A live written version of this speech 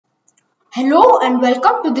Hello and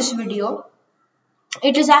welcome to this video.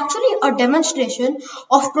 It is actually a demonstration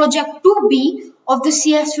of project 2B of the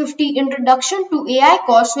CS50 Introduction to AI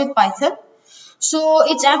course with Python. So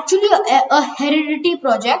it's actually a heredity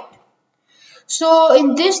project. So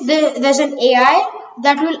in this there's an AI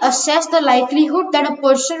that will assess the likelihood that a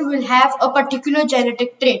person will have a particular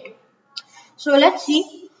genetic trait. So let's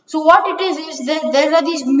see. So what it is that there are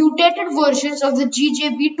these mutated versions of the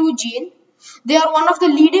GJB2 gene. They are one of the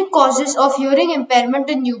leading causes of hearing impairment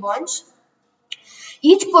in newborns.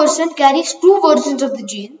 Each person carries two versions of the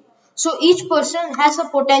gene. So each person has a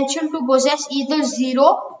potential to possess either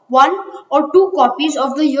 0, 1 or 2 copies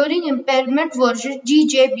of the hearing impairment version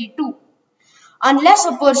GJB2. Unless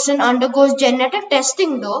a person undergoes genetic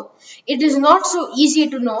testing though, it is not so easy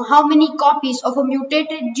to know how many copies of a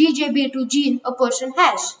mutated GJB2 gene a person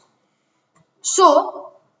has. So,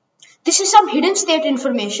 this is some hidden state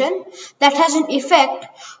information that has an effect.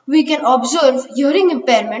 We can observe hearing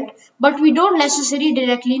impairment, but we don't necessarily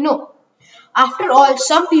directly know. After all,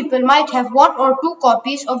 some people might have 1 or 2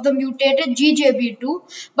 copies of the mutated GJB2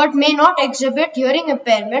 but may not exhibit hearing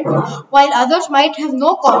impairment, while others might have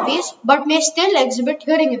no copies but may still exhibit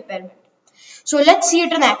hearing impairment. So let's see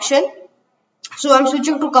it in action. So I'm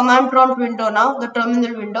switching to command prompt window now, the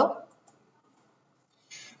terminal window.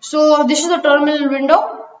 So this is the terminal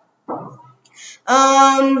window.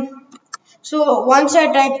 So once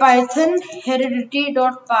I type Python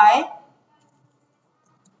heredity.py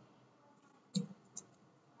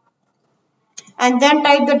and then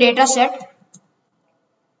type the data set,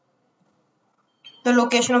 the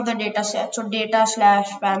location of the data set, so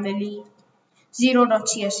data/family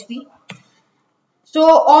 0.csv. So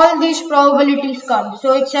all these probabilities come.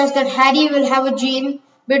 So it says that Harry will have a gene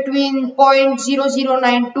between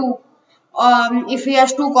 0.0092 if he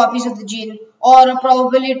has 2 copies of the gene, or a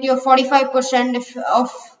probability of 45%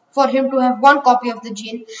 for him to have 1 copy of the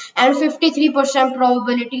gene, and 53%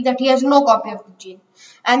 probability that he has no copy of the gene.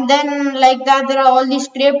 And then like that there are all these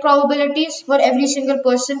trait probabilities for every single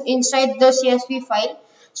person inside the CSV file.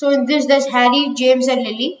 So in this there's Harry, James and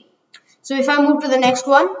Lily. So if I move to the next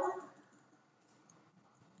one,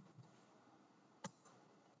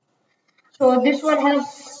 so this one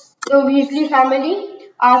has the Weasley family: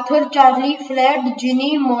 Arthur, Charlie, Fred,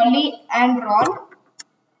 Ginny, Molly and Ron.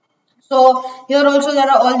 So here also there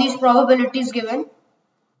are all these probabilities given.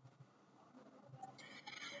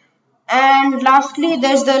 And lastly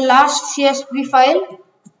there's the last CSV file.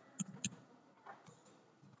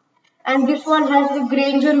 And this one has the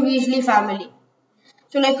Granger Weasley family.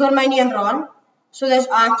 So like Hermione and Ron. So there's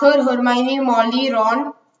Arthur, Hermione, Molly,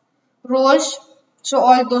 Ron, Rose. So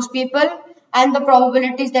all those people and the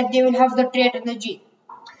probabilities that they will have the trait in the gene.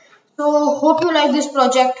 So hope you like this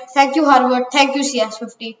project. Thank you Harvard. Thank you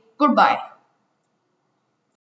CS50. Goodbye.